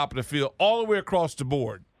ABs, top of the field, all the way across the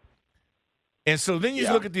board. And so then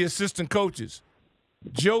you look at the assistant coaches.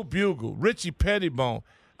 Joe Bugle, Richie Pettibone.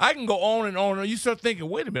 I can go on and on. And you start thinking,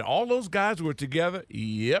 wait a minute, all those guys were together?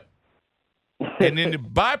 Yep. And then the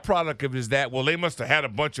byproduct of it is that, well, they must have had a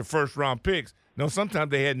bunch of first-round picks. No,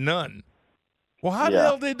 sometimes they had none. Well, how the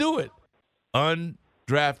hell did they do it?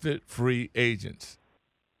 Undrafted free agents.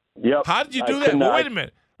 Yep. How did you do that? Well, wait a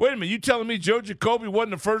minute. You telling me Joe Jacoby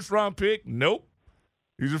wasn't a first-round pick? Nope.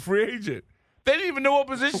 He's a free agent. They didn't even know what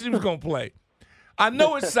position he was going to play. I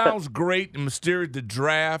know it sounds great and mysterious, the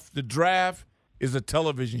draft. The draft is a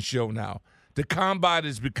television show now. The combine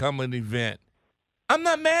has become an event. I'm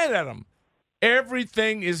not mad at them.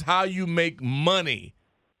 Everything is how you make money.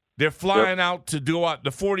 They're flying out to do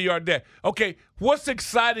the 40-yard dash. Okay, what's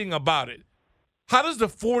exciting about it? How does the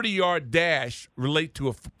 40-yard dash relate to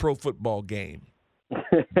a pro football game?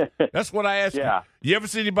 That's what I ask you. You ever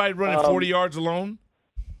see anybody running 40 yards alone?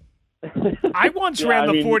 I once ran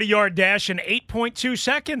the 40-yard dash in 8.2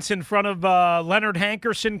 seconds in front of Leonard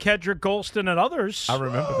Hankerson, Kedrick Golston, and others. I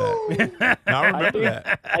remember that. I remember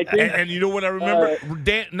that. And you know what I remember?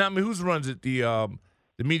 Who runs it? The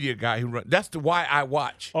media guy who runs. That's why I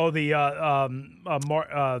watch. Oh, the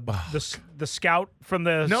scout from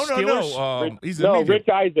the Steelers? No. He's the media. Rich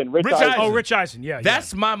Eisen. Rich Eisen. Oh, Rich Eisen. Yeah.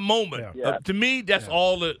 That's my moment. Yeah. To me, that's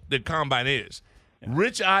all the combine is.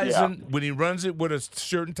 Rich Eisen, when he runs it with a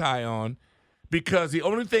shirt and tie on, because the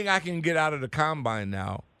only thing I can get out of the combine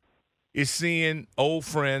now is seeing old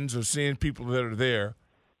friends or seeing people that are there,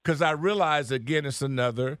 because I realize, again, it's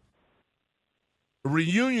another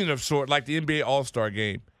reunion of sort, like the NBA All-Star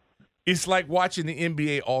Game. It's like watching the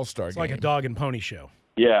NBA All-Star Game. It's like a dog and pony show.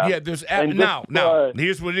 Yeah. Yeah, there's now,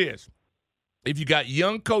 here's what it is. If you got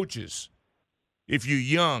young coaches, if you're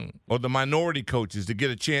young, or the minority coaches to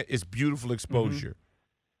get a chance, it's beautiful exposure.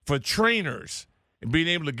 For trainers, and being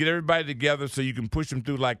able to get everybody together so you can push them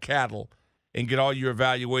through like cattle and get all your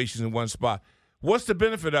evaluations in one spot. What's the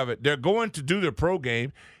benefit of it? They're going to do their pro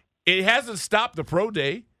game. It hasn't stopped the pro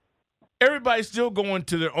day. Everybody's still going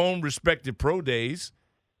to their own respective pro days.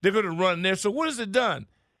 They're going to run there. So what has it done?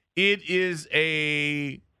 It is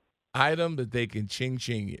a item that they can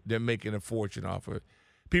ching. They're making a fortune off of it.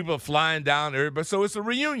 People are flying down, everybody. So it's a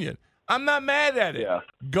reunion. I'm not mad at it. Yeah.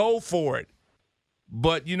 Go for it.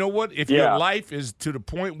 But you know what? If your life is to the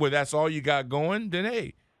point where that's all you got going, then,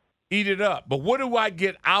 hey, eat it up. But what do I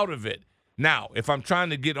get out of it? Now, if I'm trying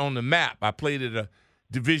to get on the map, I played at a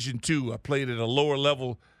Division II. I played at a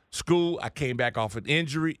lower-level school. I came back off an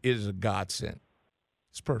injury. It is a godsend.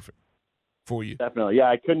 It's perfect for you. Definitely. Yeah,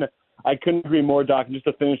 I couldn't agree more, Doc. And just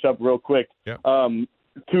to finish up real quick,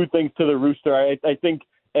 two things to the Rooster. I think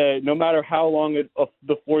no matter how long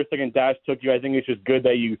the 4-second dash took you, I think it's just good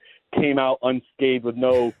that you came out unscathed with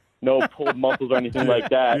no pulled muscles or anything like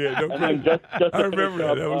that. Yeah, and then just I remember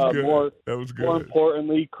that. That was good. That was good. More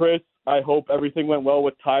importantly, Chris, I hope everything went well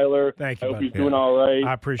with Tyler. Thank you, I hope he's doing all right.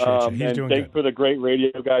 I appreciate you. He's doing thanks good. for the great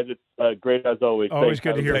radio, guys. It's great as always. Always Thanks.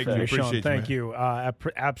 good to hear from you, Appreciate Sean. you, Thank you. I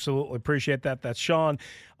absolutely appreciate that. That's Sean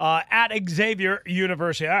at Xavier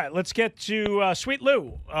University. All right, let's get to Sweet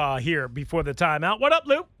Lou here before the timeout. What up,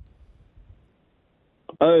 Lou?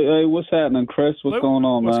 Hey, what's happening, Chris? What's going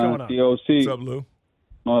on, man? What's going on? DOC. What's up, Lou?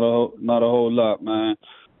 Not a whole lot, man.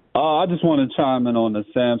 I just want to chime in on the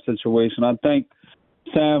Sam situation. I think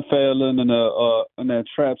Sam failing in that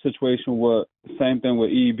trap situation was the same thing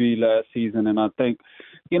with EB last season, and I think,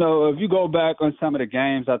 if you go back on some of the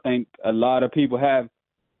games, I think a lot of people have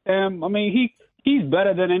Sam. I mean, he's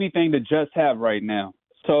better than anything the Jets have right now.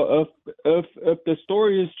 So if the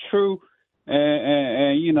story is true,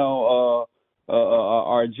 and our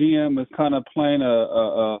GM is kind of playing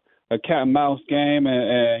a cat and mouse game,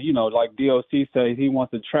 and like DOC says, he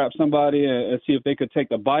wants to trap somebody and see if they could take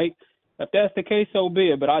the bite. If that's the case, so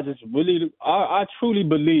be it. But I truly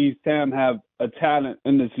believe Sam have a talent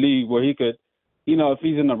in this league where he could, if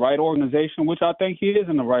he's in the right organization, which I think he is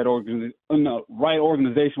in the right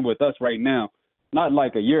organization with us right now, not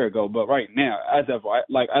like a year ago, but right now, as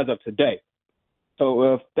of today.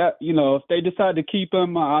 So if they decide to keep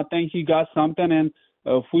him, I think he got something. And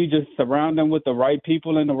if we just surround him with the right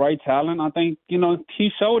people and the right talent, I think, he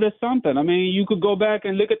showed us something. I mean, you could go back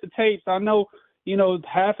and look at the tapes. I know,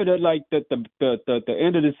 half of it, like the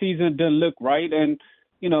end of the season didn't look right. And,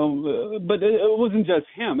 but it wasn't just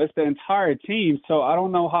him. It's the entire team. So I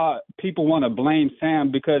don't know how people want to blame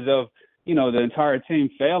Sam because of, the entire team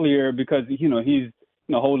failure because, he's,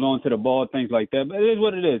 holding on to the ball, things like that. But it is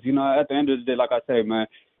what it is. At the end of the day, like I say, man,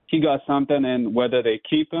 he got something, and whether they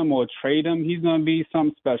keep him or trade him, he's going to be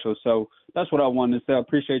something special. So that's what I wanted to say. I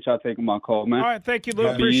appreciate y'all taking my call, man. All right, thank you, Lou.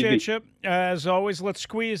 Appreciate you. As always, let's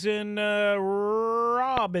squeeze in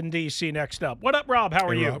Rob in D.C. next up. What up, Rob? How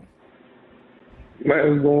are you? Rob. Man,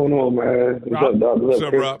 what's going on, man? What's up, Doc? What's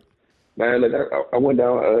up, Rob? Man, look, I went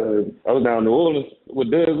down. I was down in New Orleans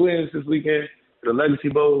with Doug Williams this weekend. The Legacy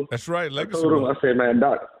Bowl. That's right, Legacy Bowl. I said, man,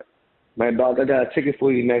 Doc, I got a ticket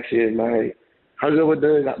for you next year, man. How's it with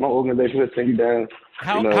Doug? My organization will send you down.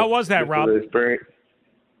 How was that, Rob? The experience.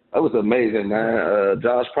 That was amazing, man.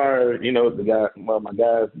 Josh Pryor, the guy, one of my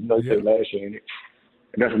guys, he played last year. And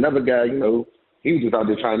that's another guy, He was just out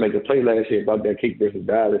there trying to make a play last year about that kick versus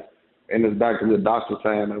Dallas. And it's back to the doctor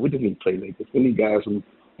saying, man, we just need playmakers. We need guys who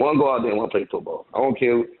want to go out there and want to play football. I don't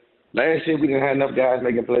care. Last year we didn't have enough guys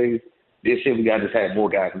making plays. This year we got to just have more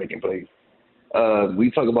guys making plays.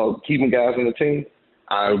 We talk about keeping guys on the team.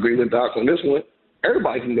 I agree with Doc on this one.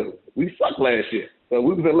 Everybody can go. We sucked last year. So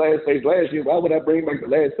we was in last place last year. Why would I bring back the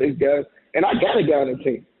last place guys? And I got a guy on the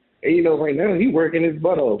team. And, right now he working his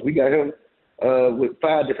butt off. We got him with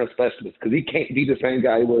 5 different specialists because he can't be the same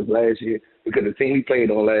guy he was last year because the team he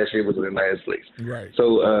played on last year was in last place. Right.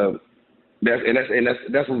 So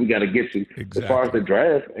that's what we got to get to. Exactly. As far as the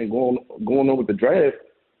draft and going on with the draft,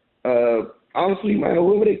 honestly, man,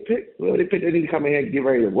 whoever they pick, they need to come in here and get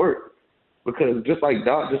ready to work. Because just like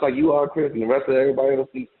Doc, just like you are, Chris, and the rest of everybody else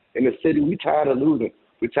in the city, we tired of losing.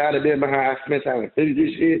 We tired of being behind. I spent time in the city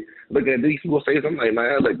this year. Looking at these people say something like,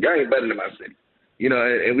 man, look, y'all ain't better than my city.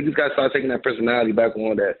 And we just got to start taking that personality back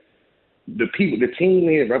on that. The team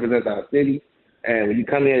here represents our city, and when you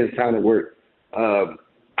come in, it's time to work. I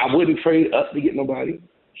wouldn't trade up to get nobody.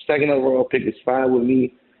 Second overall pick is fine with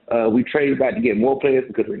me. We traded back to get more players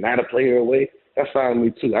because we're not a player away. That's fine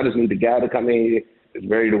with me, too. I just need the guy to come in here that's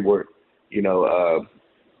ready to work. Go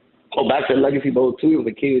back to the Legacy Bowl, too, with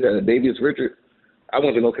the kid, Davius Richard. I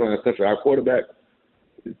went to North Carolina Central. Our quarterback,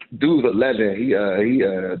 dude's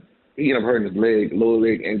 11. He ended up hurting his leg, lower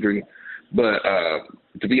leg injury. But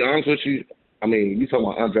to be honest with you, I mean, you talking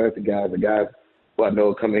about undrafted guys, the guys who I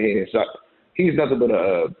know come in here and shot. He's nothing but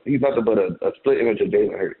a split image of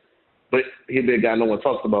Jalen Hurts. But he'd be a guy no one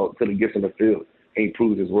talks about until he gets in the field and he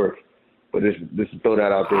proves his worth. But this is throw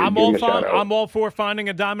that out there. I'm all for finding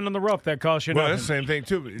a diamond in the rough that costs you nothing. Well, that's the same thing,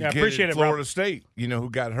 too. Yeah, appreciate it, Florida bro. State, who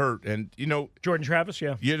got hurt. And, Jordan Travis,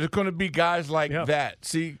 yeah. Yeah, there's going to be guys like that.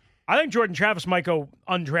 See, I think Jordan Travis might go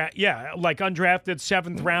undrafted. Yeah, like undrafted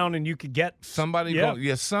 7th round, and you could get somebody's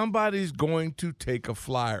going to take a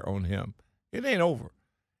flyer on him. It ain't over.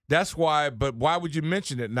 That's why. But why would you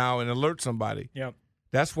mention it now and alert somebody? Yeah,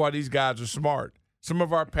 that's why these guys are smart. Some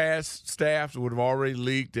of our past staffs would have already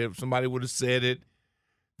leaked if somebody would have said it.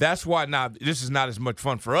 That's why now this is not as much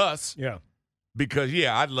fun for us. Yeah, because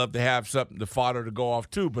I'd love to have something to fodder to go off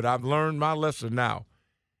too. But I've learned my lesson now,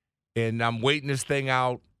 and I'm waiting this thing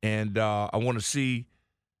out. And I want to see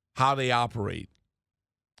how they operate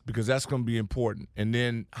because that's going to be important. And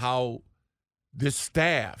then how this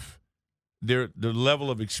staff, the level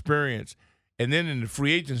of experience, and then in the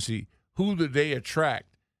free agency, who do they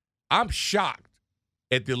attract? I'm shocked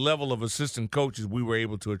at the level of assistant coaches we were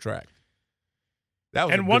able to attract. That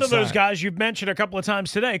was and one of those guys you've mentioned a couple of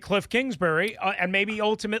times today, Cliff Kingsbury, and maybe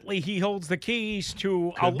ultimately he holds the keys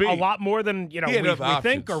to a lot more than we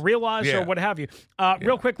think or realize or what have you.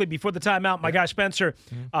 Real quickly before the timeout, my guy Spencer,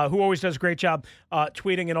 who always does a great job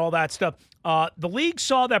tweeting and all that stuff, the league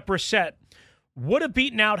saw that Brissett would have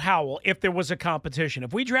beaten out Howell if there was a competition.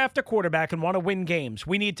 If we draft a quarterback and want to win games,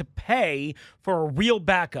 we need to pay for a real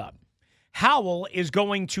backup. Howell is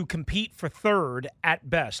going to compete for 3rd at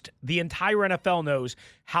best. The entire NFL knows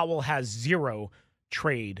Howell has 0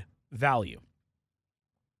 trade value.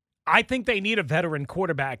 I think they need a veteran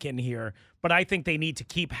quarterback in here, but I think they need to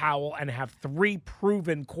keep Howell and have 3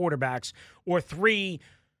 proven quarterbacks or 3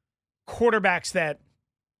 quarterbacks that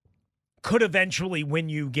could eventually win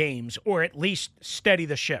you games or at least steady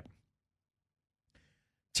the ship.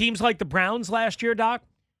 Teams like the Browns last year, Doc,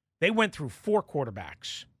 they went through 4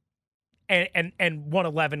 quarterbacks. And won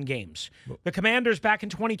 11 games. The Commanders back in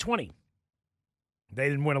 2020, they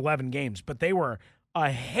didn't win 11 games, but they were a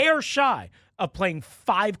hair shy of playing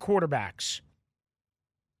 5 quarterbacks.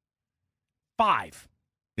 5.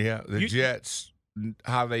 Yeah, the Jets,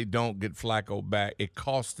 how they don't get Flacco back, it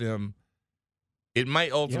cost them. It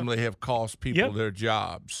might ultimately have cost people their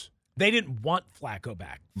jobs. They didn't want Flacco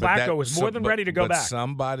back. Flacco was more than ready to go back.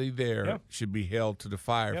 Somebody there should be held to the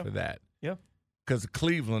fire for that. Yeah. Because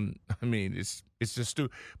Cleveland, I mean, it's just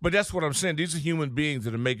stupid. But that's what I'm saying. These are human beings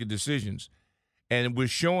that are making decisions. And we're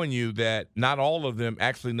showing you that not all of them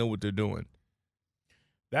actually know what they're doing.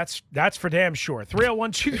 That's for damn sure.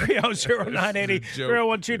 301-230-0980.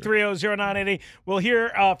 301-230-0980. We'll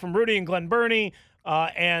hear from Rudy and Glenn Burney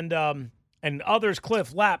and others,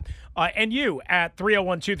 Cliff Lapp, and you at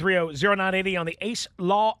 301-230-0980 on the Ace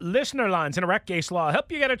Law listener lines. Interact Ace Law.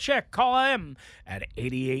 Help you get a check. Call them at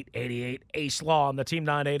 8888 Ace Law on the Team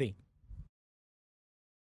 980.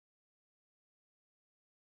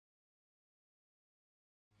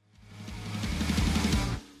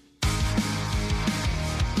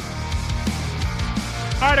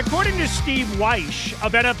 All right, according to Steve Weish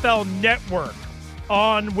of NFL Network,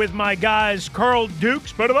 on with my guys Carl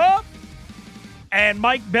Dukes, put him up, and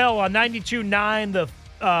Mike Bell on 92.9 the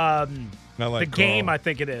the game, I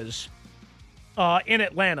think it is, in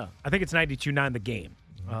Atlanta. I think it's 92.9 the game.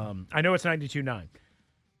 I know it's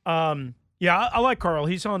 92.9. Yeah, I like Carl.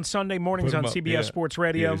 He's on Sunday mornings on CBS Sports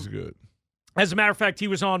Radio. Yeah, he's good. As a matter of fact, he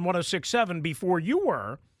was on 106.7 before you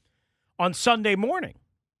were on Sunday morning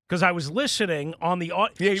because I was listening on the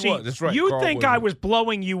 – Yeah, he was. That's right. You Carl think was. I was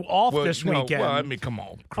blowing you off this weekend. Well, I mean, come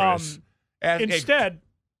on, Chris. Instead,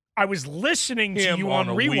 I was listening to you on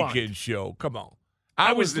a Rewind. weekend show. Come on.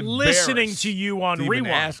 I was listening to you on to Rewind.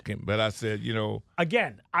 Even ask him, but I said,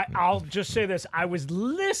 Again, I'll just say this. I was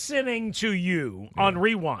listening to you on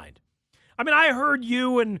Rewind. I mean, I heard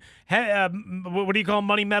you and what do you call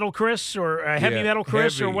Money Metal Chris or Heavy Metal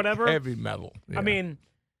Chris or whatever? Heavy Metal. Yeah.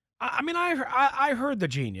 I heard the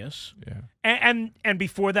Genius. Yeah. And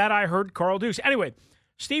before that, I heard Carl Dukes. Anyway,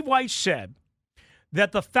 Steve Weiss said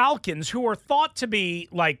that the Falcons, who are thought to be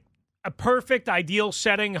like a perfect, ideal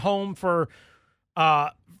setting home for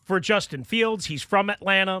Justin Fields, he's from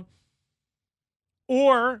Atlanta,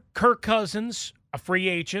 or Kirk Cousins, a free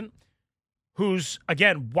agent, whose,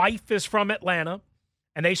 again, wife is from Atlanta,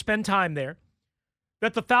 and they spend time there,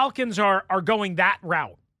 that the Falcons are going that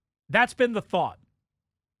route. That's been the thought,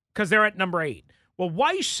 because they're at number 8. Well,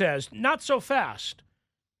 Weiss says, not so fast.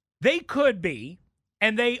 They could be,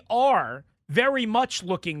 and they are very much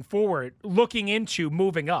looking into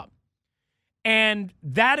moving up. And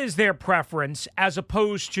that is their preference as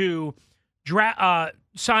opposed to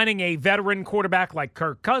signing a veteran quarterback like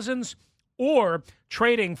Kirk Cousins or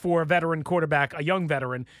trading for a veteran quarterback, a young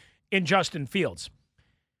veteran, in Justin Fields.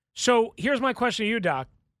 So here's my question to you, Doc.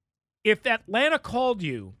 If Atlanta called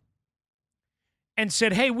you and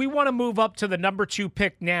said, hey, we want to move up to the number 2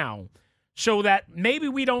 pick now so that maybe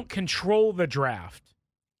we don't control the draft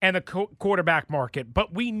and the quarterback market,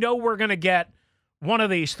 but we know we're going to get one of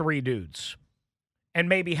these 3 dudes and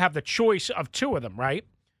maybe have the choice of 2 of them, right?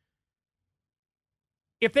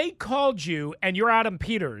 If they called you and you're Adam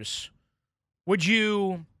Peters, would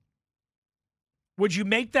you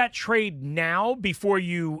make that trade now before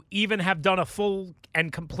you even have done a full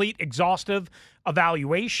and complete exhaustive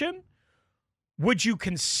evaluation? Would you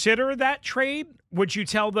consider that trade? Would you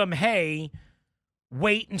tell them, hey,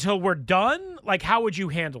 wait until we're done? Like, how would you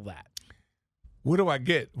handle that? What do I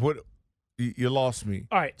get? You lost me.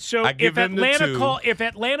 All right, so if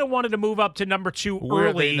Atlanta wanted to move up to number 2 where early,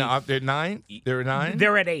 are they now? They're 9. They're at 9.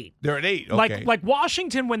 They're at 8. They're at 8. Okay. Like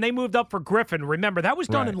Washington when they moved up for Griffin. Remember that was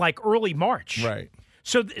done in like early March. Right.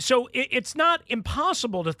 So it's not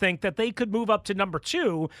impossible to think that they could move up to number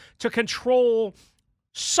 2 to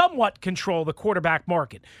somewhat control the quarterback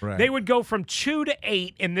market. Right. They would go from 2 to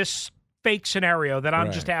 8 in this fake scenario that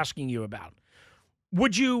I'm just asking you about.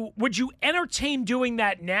 Would you entertain doing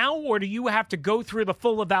that now, or do you have to go through the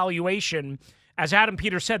full evaluation? As Adam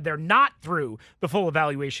Peters said, they're not through the full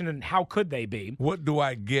evaluation, and how could they be? What do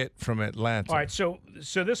I get from Atlanta? All right, so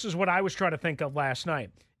this is what I was trying to think of last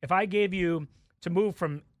night. If I gave you to move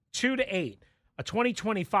from 2 to 8, a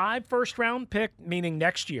 2025 first-round pick, meaning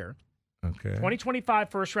next year, okay, 2025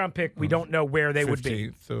 first-round pick, we don't know where they would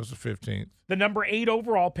be. So it's the 15th. The number 8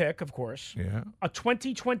 overall pick, of course. Yeah. A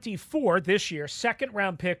 2024 this year,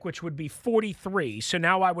 second-round pick, which would be 43. So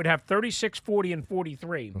now I would have 36, 40, and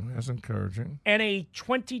 43. Well, that's encouraging. And a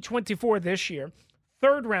 2024 this year,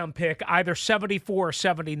 third-round pick, either 74 or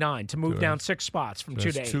 79, to move down 6 spots from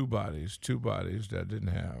 2 to 8. Two bodies that I didn't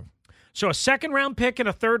have. So a second-round pick and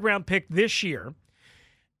a third-round pick this year,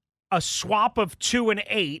 a swap of 2 and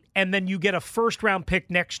 8, and then you get a first-round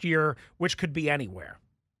pick next year, which could be anywhere.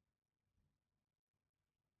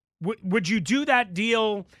 Would you do that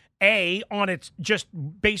deal, A, on its just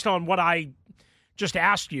based on what I just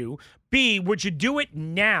asked you? B, would you do it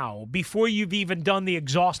now before you've even done the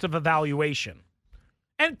exhaustive evaluation?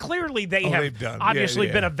 And clearly they have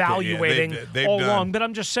obviously been evaluating all along, but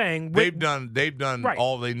I'm just saying. They've done right.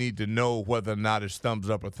 all they need to know whether or not it's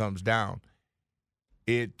thumbs up or thumbs down.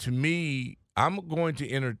 To me, I'm going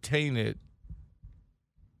to entertain it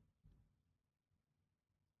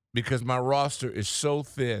because my roster is so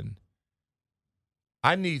thin.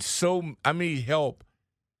 I need help.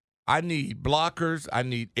 I need blockers. I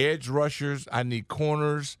need edge rushers. I need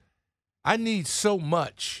corners. I need so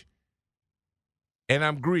much. And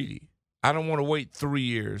I'm greedy. I don't want to wait 3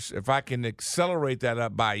 years. If I can accelerate that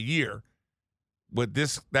up by a year with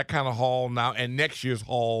that kind of haul now and next year's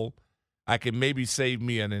haul, I can maybe save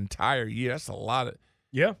me an entire year. That's a lot of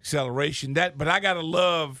acceleration. But I got to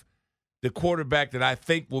love the quarterback that I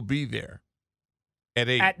think will be there at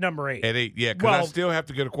 8. At number 8. At 8, yeah, because I still have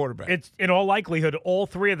to get a quarterback. It's in all likelihood, all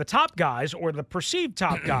 3 of the top guys or the perceived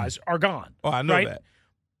top guys are gone. Oh, I know that.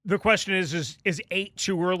 The question is 8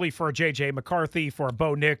 too early for a J.J. McCarthy, for a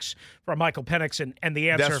Bo Nix, for a Michael Penix? And the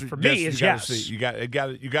answer for me is yes. You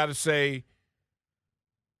got to say,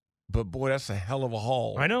 but boy, that's a hell of a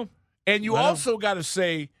haul. I know. And you also got to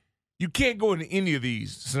say, you can't go into any of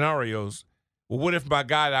these scenarios. Well, what if my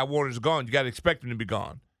guy that I wanted is gone? You got to expect him to be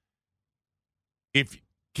gone. Can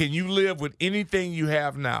you live with anything you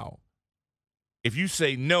have now? If you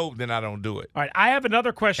say no, then I don't do it. All right, I have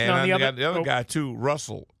another question on the other guy too,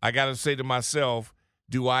 Russell. I got to say to myself,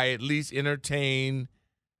 do I at least entertain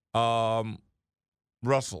Russell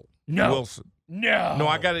Wilson? No,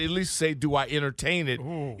 I got to at least say, do I entertain it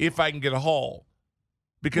if I can get a haul?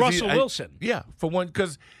 Because Russell Wilson. Yeah, for one,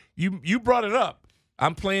 because you brought it up.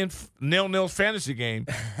 I'm playing nil-nil's fantasy game.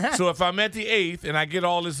 So if I'm at the 8th and I get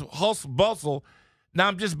all this hustle bustle, now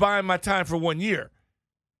I'm just buying my time for 1 year.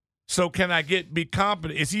 So can I be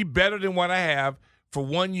confident? Is he better than what I have for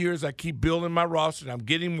 1 year as I keep building my roster and I'm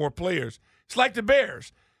getting more players? It's like the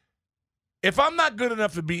Bears. If I'm not good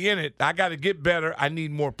enough to be in it, I got to get better. I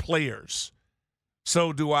need more players.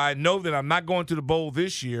 So do I know that I'm not going to the bowl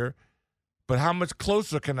this year, but how much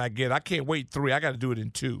closer can I get? I can't wait 3. I got to do it in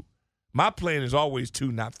 2. My plan is always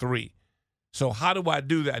 2, not 3. So how do I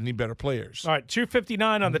do that? I need better players. All right,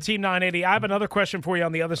 259 on the Team 980. I have another question for you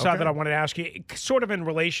on the other side that I wanted to ask you, sort of in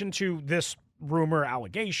relation to this rumor,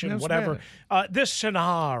 allegation, whatever. This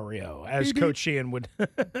scenario, as Coach Sheehan would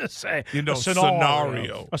say. A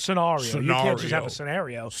scenario. A scenario. You can't just have a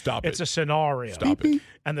scenario. Stop it. It's a scenario. Stop it.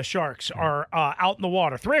 And the Sharks are out in the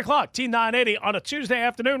water. 3 o'clock, Team 980 on a Tuesday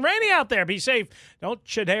afternoon. Rainy out there. Be safe. Don't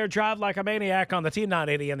you dare drive like a maniac on the Team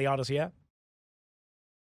 980 and the Odyssey app.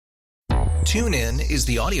 TuneIn is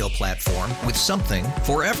the audio platform with something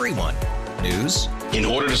for everyone. News. In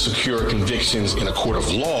order to secure convictions in a court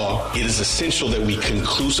of law, it is essential that we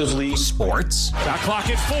conclusively. Sports. Got clock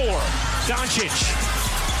at 4.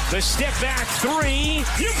 Doncic. The step back 3.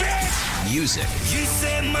 You bet. Music. You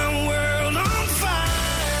set my world on fire.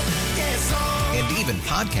 Yes, and even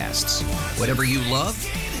podcasts. Whatever you love,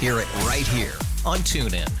 hear it right here on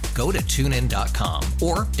TuneIn. Go to TuneIn.com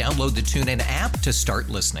or download the TuneIn app to start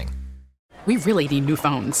listening. We really need new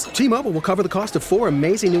phones. T-Mobile will cover the cost of 4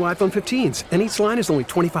 amazing new iPhone 15s, and each line is only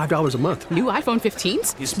 $25 a month. New iPhone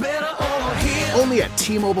 15s? It's better over here. Only at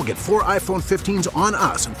T-Mobile, get 4 iPhone 15s on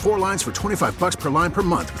us and 4 lines for $25 per line per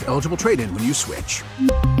month with eligible trade-in when you switch.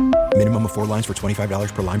 Minimum of 4 lines for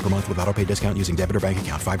 $25 per line per month with autopay discount using debit or bank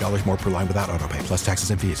account. $5 more per line without autopay, plus taxes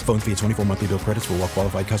and fees. Phone fee at 24 monthly bill credits for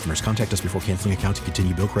well-qualified customers. Contact us before canceling account to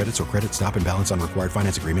continue bill credits or credit stop and balance on required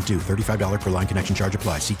finance agreement due. $35 per line connection charge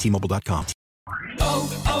applies. See T-Mobile.com.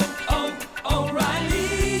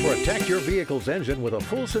 O'Reilly. Protect your vehicle's engine with a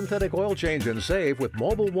full synthetic oil change and save with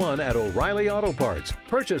Mobile One at O'Reilly Auto Parts.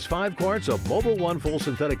 Purchase 5 quarts of Mobile One full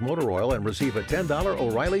synthetic motor oil and receive a $10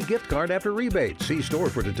 O'Reilly gift card after rebate. See store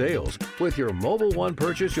for details. With your Mobile One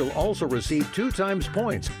purchase, you'll also receive 2 times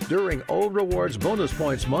points during O Rewards Bonus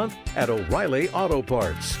Points Month at O'Reilly Auto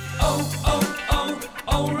Parts.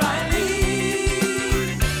 O'Reilly.